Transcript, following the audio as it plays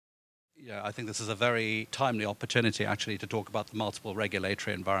Yeah, I think this is a very timely opportunity, actually, to talk about the multiple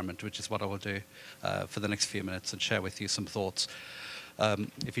regulatory environment, which is what I will do for the next few minutes and share with you some thoughts.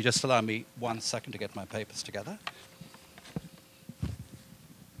 If you just allow me 1 second to get my papers together.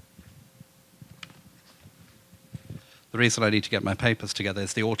 The reason I need to get my papers together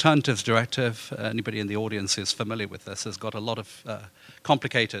is the Alternatives Directive. Anybody in the audience who's familiar with this has got a lot of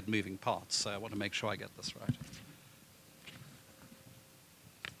complicated moving parts, so I want to make sure I get this right.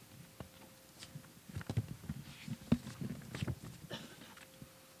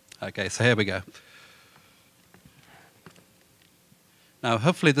 Okay, so here we go. Now,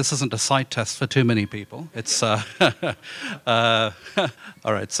 hopefully this isn't a sight test for too many people. It's, all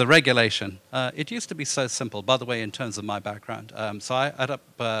right, so regulation. It used to be so simple, by the way, in terms of my background. So I head up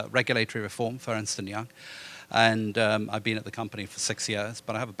regulatory reform for Ernst Young, and I've been at the company for 6 years,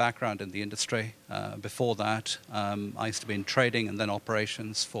 but I have a background in the industry. Before that, I used to be in trading and then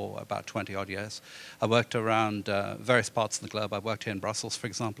operations for about 20-odd years. I worked around various parts of the globe. I worked here in Brussels, for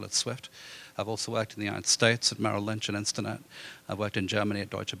example, at Swift. I've also worked in the United States at Merrill Lynch and Instinet. I've worked in Germany at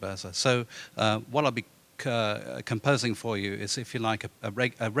Deutsche Börse. So what I'll be composing for you is, if you like,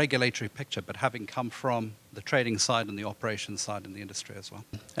 a regulatory picture, but having come from the trading side and the operations side in the industry as well.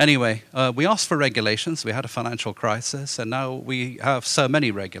 Anyway, we asked for regulations. We had a financial crisis, and now we have so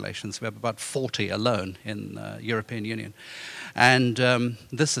many regulations. We have about 40 alone in the European Union. And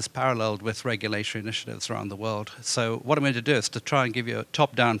this is paralleled with regulatory initiatives around the world. So what I'm going to do is to try and give you a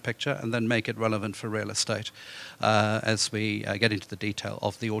top-down picture and then make it relevant for real estate as we get into the detail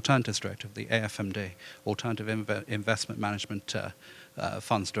of the Alternatives Directive, the AFMD, Alternative Investment Management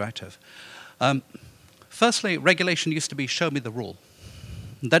Funds Directive. Firstly, regulation used to be show me the rule.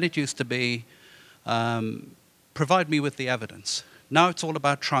 Then it used to be provide me with the evidence. Now it's all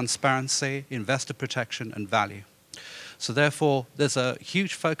about transparency, investor protection, and value. So therefore, there's a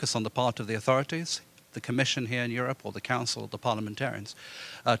huge focus on the part of the authorities, the Commission here in Europe, or the Council, the parliamentarians,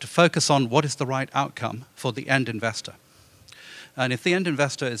 to focus on what is the right outcome for the end investor. And if the end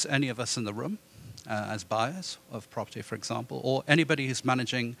investor is any of us in the room, as buyers of property, for example, or anybody who's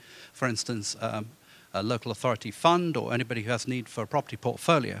managing, for instance, a local authority fund, or anybody who has need for a property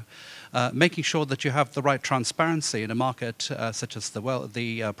portfolio, making sure that you have the right transparency in a market such as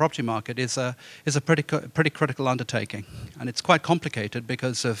the property market is a pretty critical undertaking. And it's quite complicated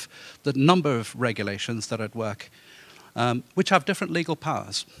because of the number of regulations that are at work, which have different legal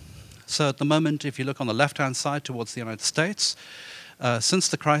powers. So at the moment, if you look on the left-hand side towards the United States, since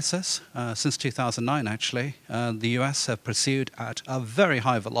the crisis, since 2009 actually, the US have pursued at a very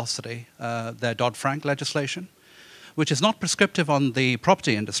high velocity their Dodd-Frank legislation, which is not prescriptive on the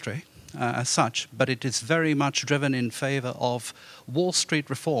property industry as such, but it is very much driven in favor of Wall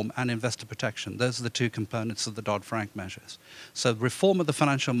Street reform and investor protection. Those are the two components of the Dodd-Frank measures. So reform of the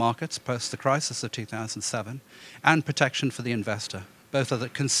financial markets post the crisis of 2007 and protection for the investor, both at the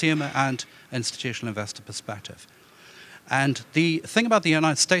consumer and institutional investor perspective. And the thing about the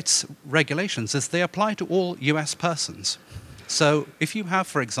United States regulations is they apply to all US persons. So if you have,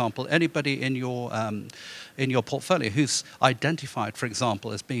 for example, anybody in your portfolio who's identified, for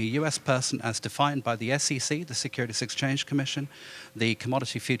example, as being a US person as defined by the SEC, the Securities Exchange Commission, the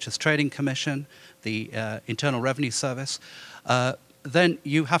Commodity Futures Trading Commission, the Internal Revenue Service, then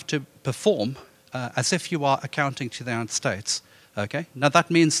you have to perform as if you are accounting to the United States. Okay. Now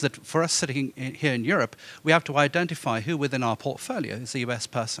that means that for us sitting here in Europe, we have to identify who within our portfolio is a US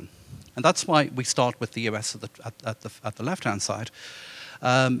person. And that's why we start with the US at the left-hand side,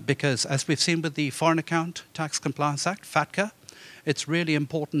 because as we've seen with the Foreign Account Tax Compliance Act, FATCA, it's really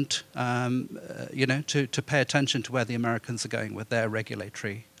important to pay attention to where the Americans are going with their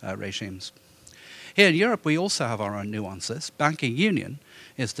regulatory regimes. Here in Europe, we also have our own nuances. Banking union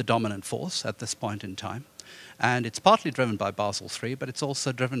is the dominant force at this point in time. And it's partly driven by Basel III, but it's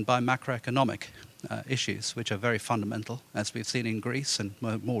also driven by macroeconomic issues, which are very fundamental, as we've seen in Greece and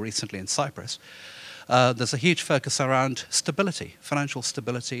more recently in Cyprus. There's a huge focus around stability, financial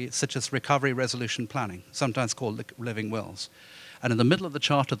stability, such as recovery resolution planning, sometimes called living wills. And in the middle of the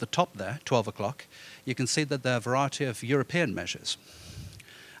chart at the top there, 12 o'clock, you can see that there are a variety of European measures.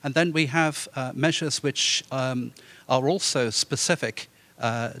 And then we have measures which are also specific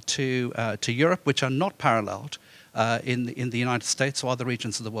to Europe, which are not paralleled in the United States or other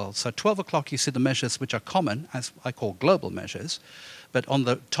regions of the world. So at 12 o'clock, you see the measures which are common, as I call global measures. But on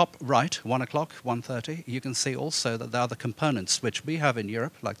the top right, 1 o'clock, 1:30, you can see also that there are the components which we have in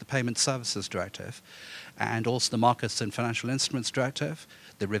Europe, like the Payment Services Directive, and also the Markets and Financial Instruments Directive,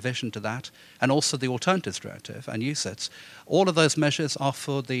 the revision to that, and also the Alternatives Directive and UCITS. All of those measures are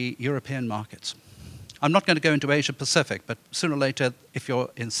for the European markets. I'm not going to go into Asia Pacific, but sooner or later, if you're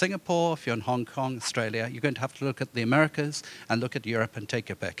in Singapore, if you're in Hong Kong, Australia, you're going to have to look at the Americas and look at Europe and take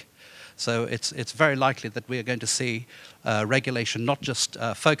your pick. So it's very likely that we are going to see regulation not just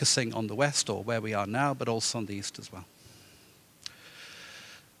focusing on the West or where we are now, but also on the East as well.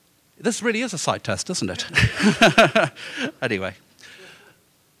 This really is a side test, isn't it? Anyway,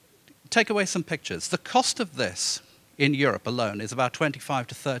 take away some pictures. The cost of this in Europe alone is about 25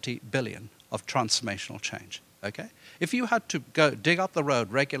 to 30 billion of transformational change. Okay? If you had to go dig up the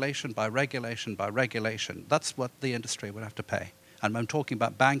road regulation by regulation by regulation, that's what the industry would have to pay. And I'm talking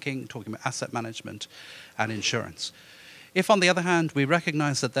about banking, talking about asset management and insurance. If, on the other hand, we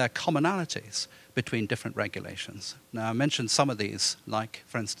recognize that there are commonalities between different regulations. Now, I mentioned some of these, like,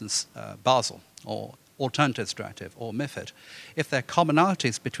 for instance, Basel, or Alternatives Directive, or MiFID. If there are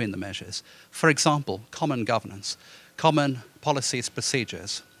commonalities between the measures, for example, common governance, common policies,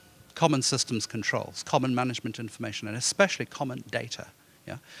 procedures, common systems controls, common management information, and especially common data,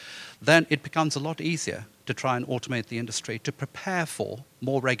 yeah, then it becomes a lot easier to try and automate the industry to prepare for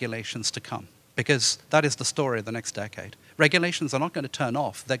more regulations to come. Because that is the story of the next decade. Regulations are not going to turn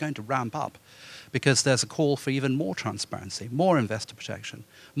off, they're going to ramp up, because there's a call for even more transparency, more investor protection,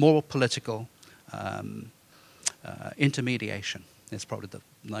 more political intermediation, is probably the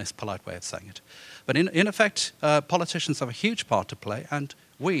nice, polite way of saying it. But in effect, politicians have a huge part to play, and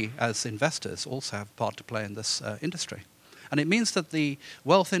we, as investors, also have a part to play in this industry. And it means that the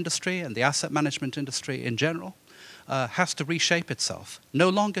wealth industry and the asset management industry in general has to reshape itself. No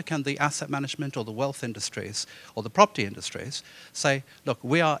longer can the asset management or the wealth industries or the property industries say, look,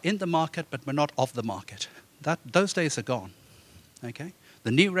 we are in the market, but we're not of the market. Those days are gone. Okay?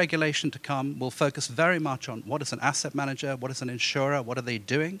 The new regulation to come will focus very much on what is an asset manager, what is an insurer, what are they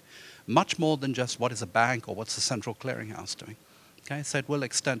doing, much more than just what is a bank or what's the central clearinghouse doing. Okay? So it will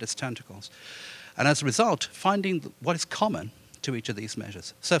extend its tentacles. And as a result, finding what is common to each of these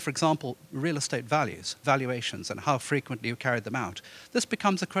measures. So, for example, real estate values, valuations, and how frequently you carry them out. This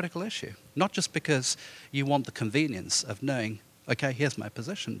becomes a critical issue, not just because you want the convenience of knowing, okay, here's my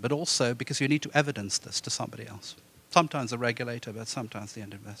position, but also because you need to evidence this to somebody else. Sometimes a regulator, but sometimes the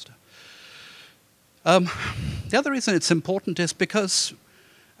end investor. The other reason it's important is because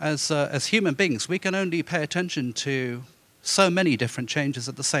as human beings, we can only pay attention to so many different changes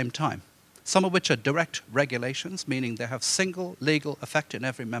at the same time. Some of which are direct regulations, meaning they have single legal effect in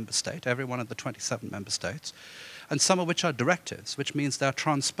every member state, every one of the 27 member states, and some of which are directives, which means they're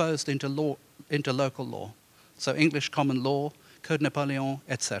transposed into local law. So English common law, Code Napoleon,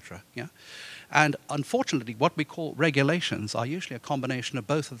 etc. Yeah? And unfortunately, what we call regulations are usually a combination of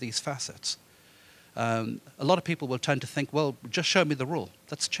both of these facets. A lot of people will tend to think, well, just show me the rule.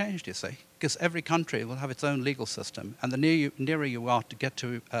 That's changed, you see, because every country will have its own legal system, and the nearer you are to get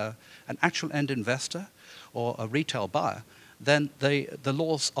to an actual end investor or a retail buyer, then the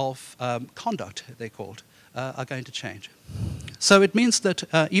laws of conduct, they're called, are going to change. So it means that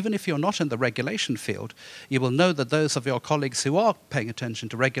even if you're not in the regulation field, you will know that those of your colleagues who are paying attention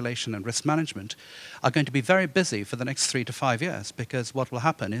to regulation and risk management are going to be very busy for the next 3 to 5 years, because what will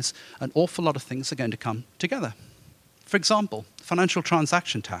happen is an awful lot of things are going to come together. For example, financial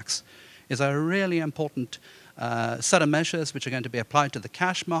transaction tax is a really important set of measures which are going to be applied to the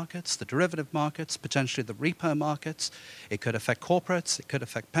cash markets, the derivative markets, potentially the repo markets. It could affect corporates, it could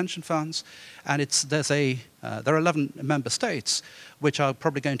affect pension funds, and there are 11 member states which are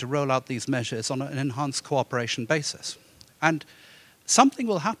probably going to roll out these measures on an enhanced cooperation basis. And something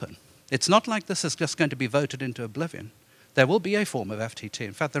will happen. It's not like this is just going to be voted into oblivion. There will be a form of FTT.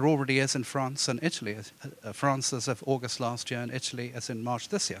 In fact, there already is in France and Italy. France as of August last year, and Italy as in March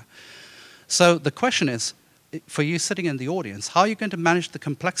this year. So the question is, for you sitting in the audience, how are you going to manage the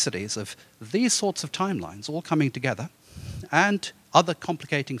complexities of these sorts of timelines all coming together, and other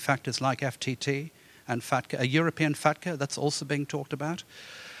complicating factors like FTT and FATCA, a European FATCA that's also being talked about?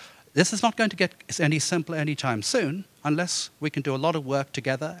 This is not going to get any simpler anytime soon unless we can do a lot of work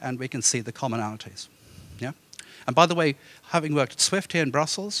together and we can see the commonalities. Yeah? And by the way, having worked at SWIFT here in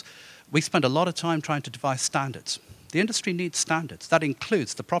Brussels, we spend a lot of time trying to devise standards. The industry needs standards. That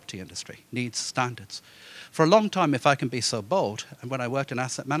includes the property industry, needs standards. For a long time, if I can be so bold, and when I worked in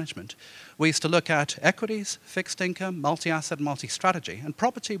asset management, we used to look at equities, fixed income, multi-asset, multi-strategy, and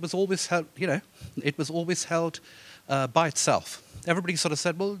property was always held, it was always held by itself. Everybody sort of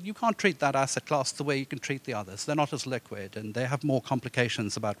said, well, you can't treat that asset class the way you can treat the others. They're not as liquid, and they have more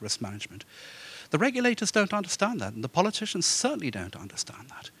complications about risk management. The regulators don't understand that, and the politicians certainly don't understand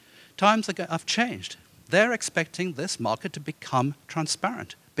that. Times have changed. They're expecting this market to become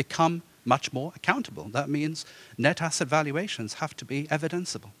transparent, become much more accountable. That means net asset valuations have to be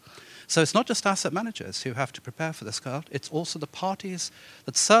evidenceable. So it's not just asset managers who have to prepare for this cloud, it's also the parties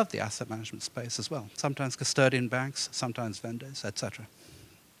that serve the asset management space as well. Sometimes custodian banks, sometimes vendors, etc.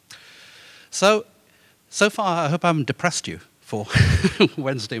 So far I hope I haven't depressed you for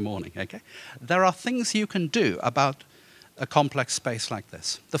Wednesday morning, okay? There are things you can do about a complex space like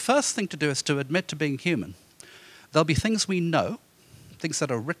this. The first thing to do is to admit to being human. There'll be things we know, things that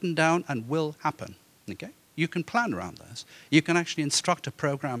are written down and will happen, okay? You can plan around those. You can actually instruct a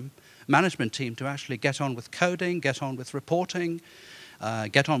program management team to actually get on with coding, get on with reporting,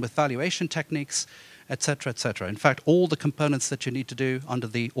 get on with valuation techniques, etc., etc. In fact, all the components that you need to do under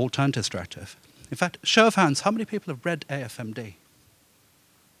the Alternatives Directive. In fact, show of hands, how many people have read AFMD?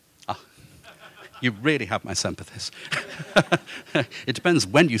 Ah, you really have my sympathies. It depends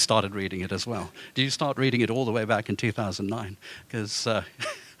when you started reading it as well. Did you start reading it all the way back in 2009? Because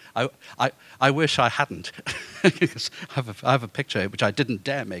I wish I hadn't. Because I have a picture which I didn't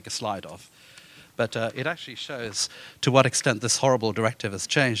dare make a slide of. But it actually shows to what extent this horrible directive has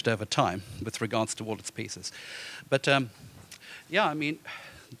changed over time with regards to all its pieces. But yeah, I mean,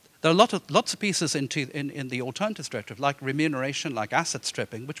 there are lots of pieces in the Alternatives Directive, like remuneration, like asset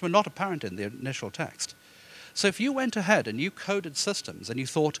stripping, which were not apparent in the initial text. So if you went ahead and you coded systems and you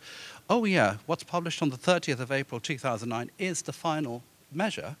thought, oh yeah, what's published on the 30th of April 2009 is the final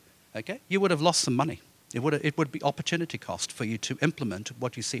measure, okay, you would have lost some money. It would be opportunity cost for you to implement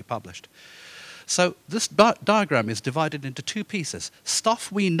what you see published. So this diagram is divided into two pieces.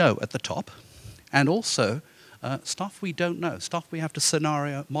 Stuff we know at the top, and also stuff we don't know, stuff we have to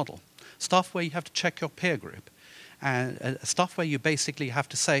scenario model, stuff where you have to check your peer group, and stuff where you basically have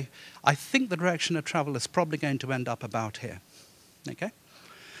to say, I think the direction of travel is probably going to end up about here. Okay?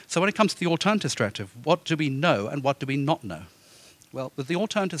 So when it comes to the Alternatives Directive, what do we know and what do we not know? Well, with the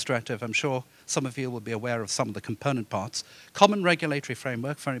Alternatives Directive, I'm sure some of you will be aware of some of the component parts. Common regulatory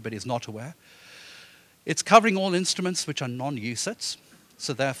framework, for anybody who's not aware. It's covering all instruments which are non-UCITS,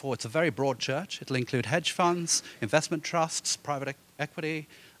 so therefore it's a very broad church. It'll include hedge funds, investment trusts, private equity,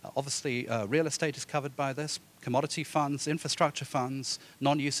 obviously real estate is covered by this, commodity funds, infrastructure funds,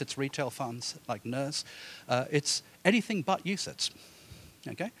 non-UCITS retail funds like NERS. It's anything but UCITS,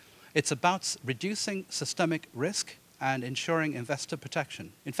 okay? It's about reducing systemic risk and ensuring investor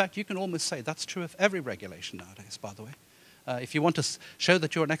protection. In fact, you can almost say that's true of every regulation nowadays, by the way. If you want to show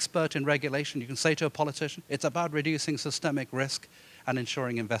that you're an expert in regulation, you can say to a politician, it's about reducing systemic risk and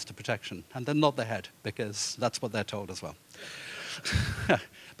ensuring investor protection. And then nod their head, because that's what they're told as well.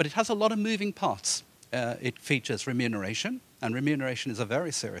 But it has a lot of moving parts. It features remuneration, and remuneration is a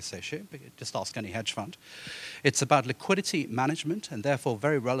very serious issue. Just ask any hedge fund. It's about liquidity management, and therefore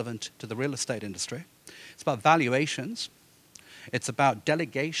very relevant to the real estate industry. It's about valuations. It's about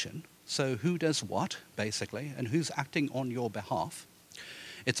delegation. So who does what, basically, and who's acting on your behalf.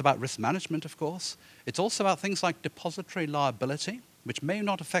 It's about risk management, of course. It's also about things like depository liability, which may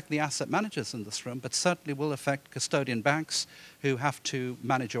not affect the asset managers in this room, but certainly will affect custodian banks who have to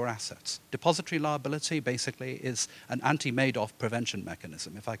manage your assets. Depository liability, basically, is an anti-Madoff prevention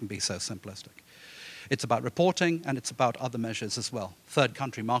mechanism, if I can be so simplistic. It's about reporting, and it's about other measures as well. Third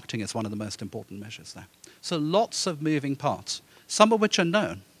country marketing is one of the most important measures there. So lots of moving parts, some of which are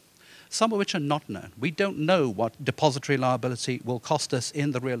known. Some of which are not known. We don't know what depository liability will cost us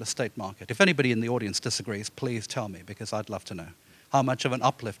in the real estate market. If anybody in the audience disagrees, please tell me, because I'd love to know. How much of an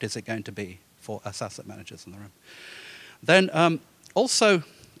uplift is it going to be for us asset managers in the room? Then also,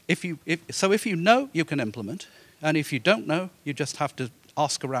 if you know, you can implement. And if you don't know, you just have to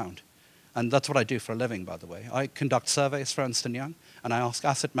ask around. And that's what I do for a living, by the way. I conduct surveys for Ernst Young, and I ask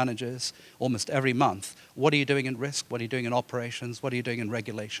asset managers almost every month, what are you doing in risk? What are you doing in operations? What are you doing in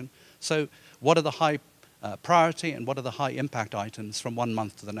regulation? So what are the high priority and what are the high impact items from one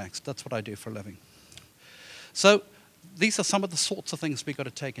month to the next? That's what I do for a living. So these are some of the sorts of things we've got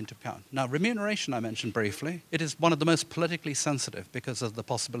to take into account. Now, remuneration I mentioned briefly. It is one of the most politically sensitive because of the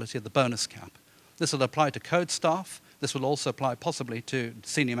possibility of the bonus cap. This will apply to code staff. This will also apply possibly to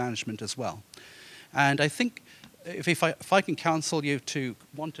senior management as well. And I think if I can counsel you to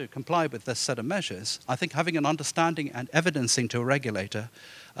want to comply with this set of measures, I think having an understanding and evidencing to a regulator,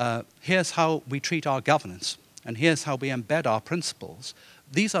 here's how we treat our governance, and here's how we embed our principles.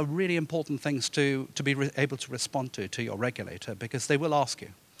 These are really important things to be able to respond to your regulator, because they will ask you.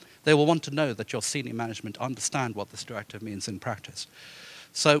 They will want to know that your senior management understand what this directive means in practice.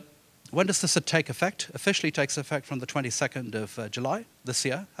 So when does this take effect? Officially takes effect from the 22nd of July this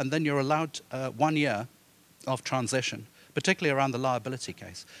year, and then you're allowed 1 year of transition, particularly around the liability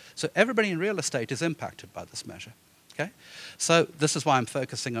case. So everybody in real estate is impacted by this measure. Okay? So this is why I'm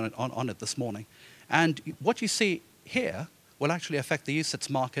focusing on it this morning. And what you see here, will actually affect the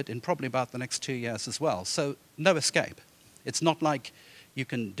UCITS market in probably about the next 2 years as well. So no escape. It's not like you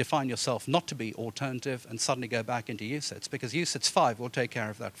can define yourself not to be alternative and suddenly go back into UCITS, because UCITS 5 will take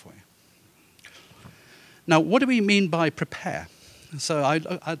care of that for you. Now, what do we mean by prepare? So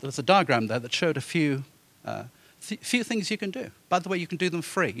there's a diagram there that showed a few things you can do. By the way, you can do them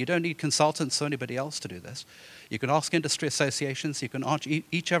free. You don't need consultants or anybody else to do this. You can ask industry associations. You can ask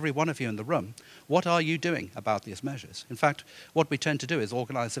every one of you in the room, what are you doing about these measures? In fact, what we tend to do is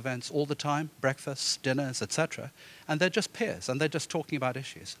organize events all the time, breakfasts, dinners, etc. And they're just peers, and they're just talking about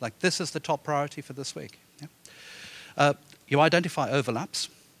issues. Like, this is the top priority for this week. Yeah? You identify overlaps.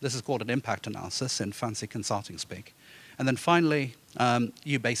 This is called an impact analysis in fancy consulting speak. And then finally,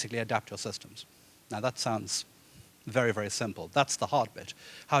 you basically adapt your systems. Now, that sounds very, very simple. That's the hard bit.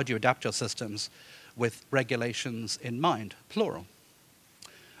 How do you adapt your systems with regulations in mind, plural?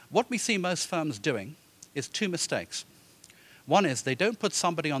 What we see most firms doing is two mistakes. One is they don't put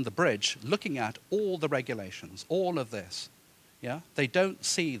somebody on the bridge looking at all the regulations, all of this. Yeah? They don't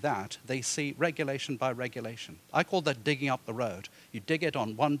see that. They see regulation by regulation. I call that digging up the road. You dig it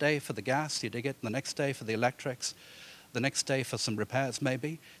on one day for the gas, you dig it the next day for the electrics, the next day for some repairs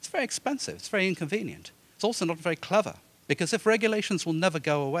maybe. It's very expensive. It's very inconvenient. It's also not very clever, because if regulations will never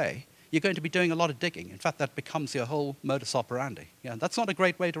go away, you're going to be doing a lot of digging. In fact, that becomes your whole modus operandi. Yeah, that's not a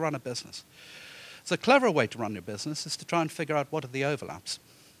great way to run a business. So a cleverer way to run your business is to try and figure out what are the overlaps.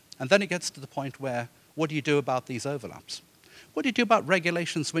 And then it gets to the point where, what do you do about these overlaps? What do you do about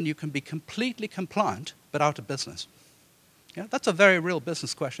regulations when you can be completely compliant but out of business? Yeah, that's a very real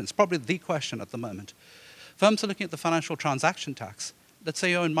business question. It's probably the question at the moment. Firms are looking at the financial transaction tax. Let's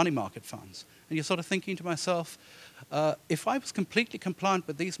say you own money market funds. And you're sort of thinking to myself, if I was completely compliant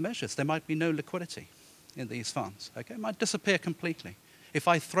with these measures, there might be no liquidity in these funds. Okay? It might disappear completely. If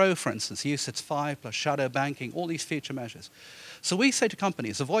I throw, for instance, UCITS 5 plus shadow banking, all these future measures. So we say to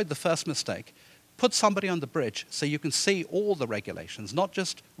companies, avoid the first mistake. Put somebody on the bridge so you can see all the regulations, not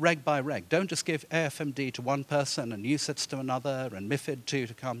just reg by reg. Don't just give AFMD to one person and UCITS to another and MiFID 2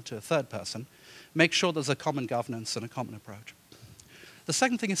 to come to a third person. Make sure there's a common governance and a common approach. The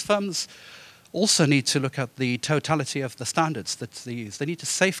second thing is firms also need to look at the totality of the standards that they use. They need to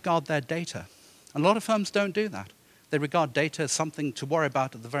safeguard their data. And a lot of firms don't do that. They regard data as something to worry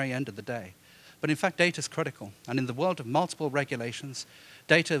about at the very end of the day. But in fact, data is critical. And in the world of multiple regulations,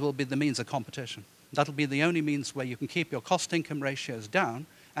 data will be the means of competition. That'll be the only means where you can keep your cost-income ratios down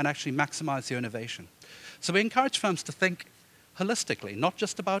and actually maximize your innovation. So we encourage firms to think holistically, not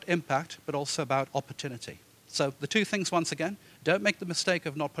just about impact, but also about opportunity. So the two things, once again, don't make the mistake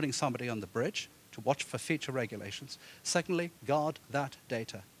of not putting somebody on the bridge to watch for future regulations. Secondly, guard that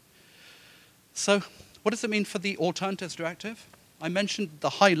data. So what does it mean for the Alternatives Directive? I mentioned the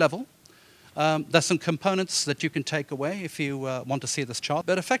high level. There's some components that you can take away if you want to see this chart.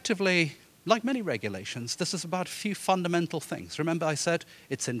 But effectively, like many regulations, this is about a few fundamental things. Remember I said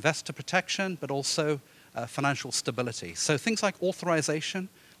it's investor protection, but also financial stability. So things like authorization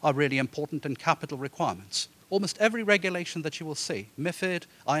are really important, and capital requirements. Almost every regulation that you will see, MiFID,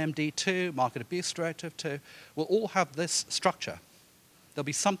 IMD2, Market Abuse Directive 2, will all have this structure. There'll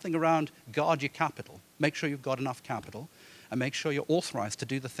be something around guard your capital. Make sure you've got enough capital, and make sure you're authorized to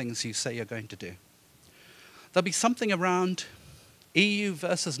do the things you say you're going to do. There'll be something around EU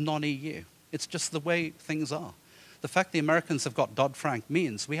versus non-EU. It's just the way things are. The fact the Americans have got Dodd-Frank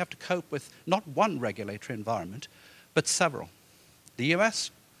means we have to cope with not one regulatory environment, but several. The US,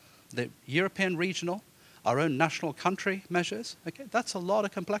 the European regional, our own national country measures, okay, that's a lot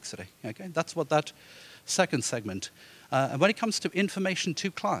of complexity, okay? That's what that second segment. And when it comes to information to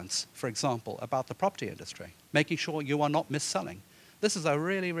clients, for example, about the property industry, making sure you are not mis-selling, this is a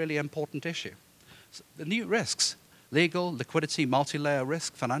really, really important issue. So the new risks, legal, liquidity, multi-layer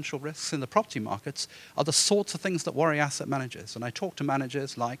risk, financial risks in the property markets are the sorts of things that worry asset managers. And I talk to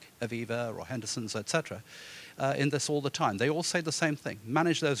managers like Aviva or Henderson's, etc., in this all the time. They all say the same thing: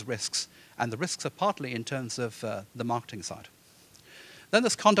 manage those risks. And the risks are partly in terms of the marketing side. Then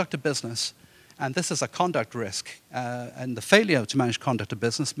there's conduct of business. And this is a conduct risk. And the failure to manage conduct of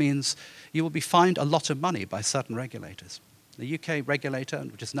business means you will be fined a lot of money by certain regulators. The UK regulator,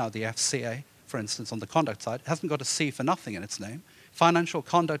 which is now the FCA, for instance, on the conduct side, hasn't got a C for nothing in its name. Financial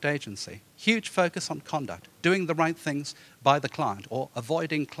Conduct Agency. Huge focus on conduct, doing the right things by the client or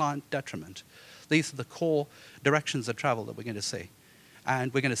avoiding client detriment. These are the core directions of travel that we're going to see.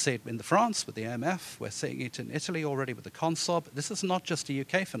 And we're going to see it in France with the AMF. We're seeing it in Italy already with the Consob. This is not just a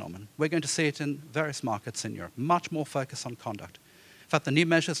UK phenomenon. We're going to see it in various markets in Europe. Much more focus on conduct. In fact, the new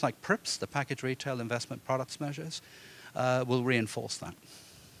measures like PRIPS, the Package Retail Investment Products measures, will reinforce that.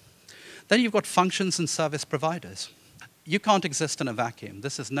 Then you've got functions and service providers. you can't exist in a vacuum.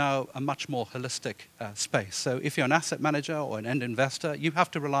 This is now a much more holistic space. So if you're an asset manager or an end investor, you have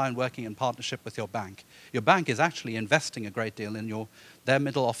to rely on working in partnership with your bank. Your bank is actually investing a great deal in their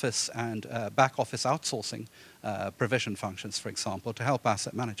middle office and back office outsourcing provision functions, for example, to help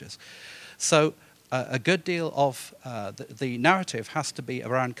asset managers. So a good deal of the narrative has to be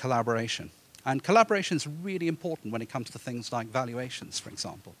around collaboration. And collaboration is really important when it comes to things like valuations, for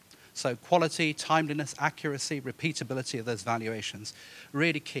example. So quality, timeliness, accuracy, repeatability of those valuations,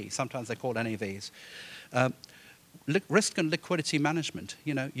 really key. Sometimes they're called NAVs. Risk and liquidity management.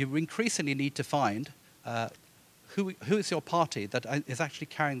 You increasingly need to find who is your party that is actually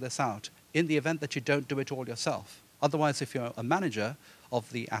carrying this out in the event that you don't do it all yourself. Otherwise, if you're a manager of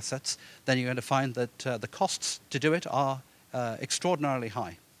the assets, then you're going to find that the costs to do it are extraordinarily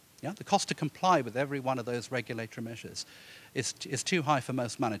high. Yeah? The cost to comply with every one of those regulatory measures is too high for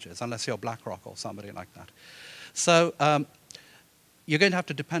most managers, unless you're BlackRock or somebody like that. So you're going to have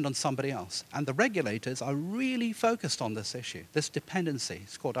to depend on somebody else. And the regulators are really focused on this issue, this dependency.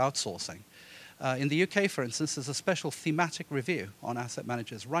 It's called outsourcing. In the UK, for instance, there's a special thematic review on asset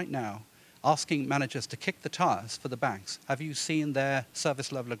managers right now, asking managers to kick the tires for the banks. Have you seen their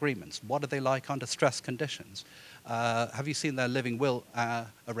service level agreements? What are they like under stress conditions? Have you seen their living will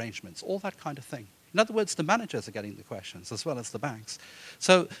arrangements? All that kind of thing. In other words, the managers are getting the questions as well as the banks.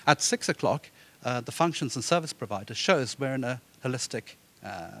 So at 6 o'clock, the functions and service providers shows we're in a holistic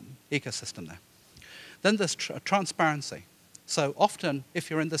ecosystem there. Then there's transparency. So often, if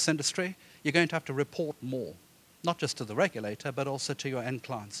you're in this industry, you're going to have to report more, not just to the regulator, but also to your end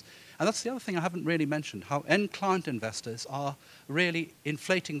clients. And that's the other thing I haven't really mentioned, how end client investors are really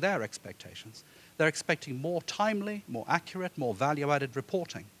inflating their expectations. They're expecting more timely, more accurate, more value-added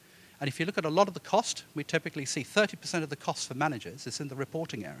reporting. And if you look at a lot of the cost, we typically see 30% of the cost for managers is in the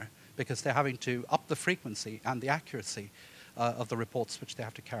reporting area because they're having to up the frequency and the accuracy of the reports which they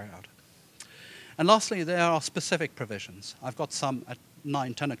have to carry out. And lastly, there are specific provisions. I've got some at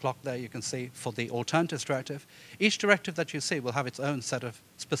 9, 10 o'clock there, you can see, for the Alternatives Directive. Each directive that you see will have its own set of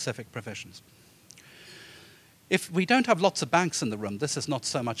specific provisions. If we don't have lots of banks in the room, this is not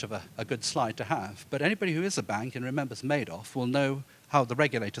so much of a good slide to have. But anybody who is a bank and remembers Madoff will know how the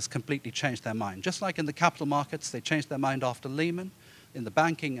regulators completely changed their mind. Just like in the capital markets, they changed their mind after Lehman. In the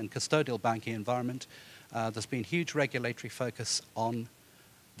banking and custodial banking environment, there's been huge regulatory focus on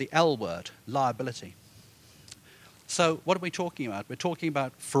the L word, liability. So what are we talking about? We're talking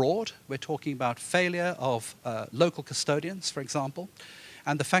about fraud. We're talking about failure of local custodians, for example,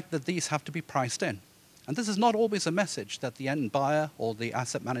 and the fact that these have to be priced in. And this is not always a message that the end buyer or the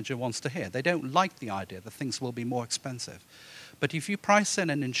asset manager wants to hear. They don't like the idea that things will be more expensive. But if you price in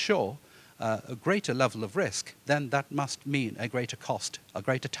and ensure a greater level of risk, then that must mean a greater cost, a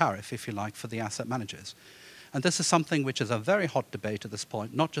greater tariff, if you like, for the asset managers. And this is something which is a very hot debate at this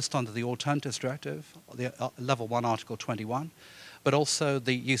point, not just under the Alternatives Directive, the Level 1 Article 21, but also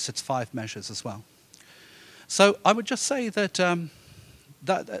the UCITS 5 measures as well. So I would just say that,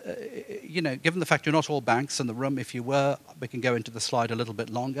 given the fact you're not all banks in the room, if you were, we can go into the slide a little bit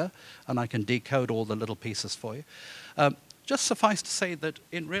longer, and I can decode all the little pieces for you. Just suffice to say that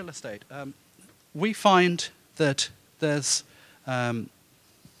in real estate, we find that there's a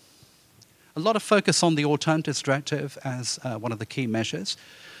lot of focus on the Alternatives Directive as one of the key measures.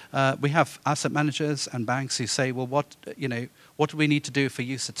 We have asset managers and banks who say, well, what do we need to do for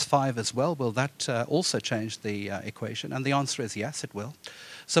UCITS 5 as well? Will that also change the equation? And the answer is yes, it will.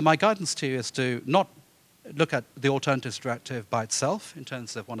 So my guidance to you is to not look at the Alternatives Directive by itself in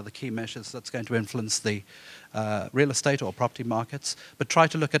terms of one of the key measures that's going to influence the real estate or property markets, but try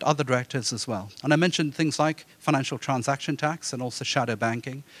to look at other directives as well. And I mentioned things like financial transaction tax and also shadow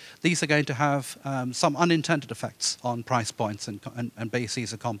banking. These are going to have some unintended effects on price points and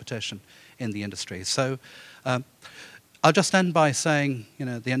bases of competition in the industry. So I'll just end by saying,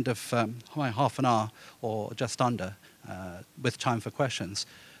 at the end of my half an hour or just under, with time for questions,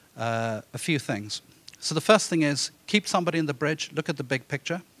 a few things. So the first thing is keep somebody in the bridge, look at the big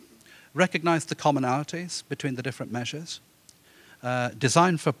picture, recognize the commonalities between the different measures,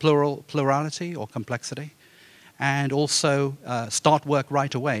 design for plurality or complexity, and also start work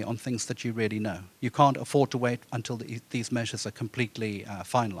right away on things that you really know. You can't afford to wait until these measures are completely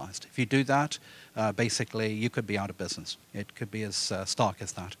finalized. If you do that, basically you could be out of business. It could be as stark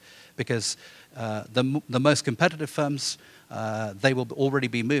as that. Because the most competitive firms, they will already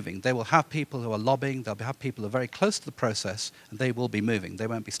be moving. They will have people who are lobbying, they'll have people who are very close to the process, and they will be moving. They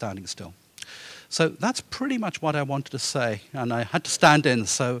won't be standing still. So that's pretty much what I wanted to say, and I had to stand in,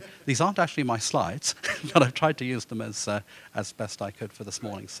 so these aren't actually my slides, but I've tried to use them as best I could for this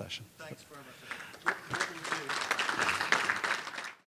morning's session. Thanks very much.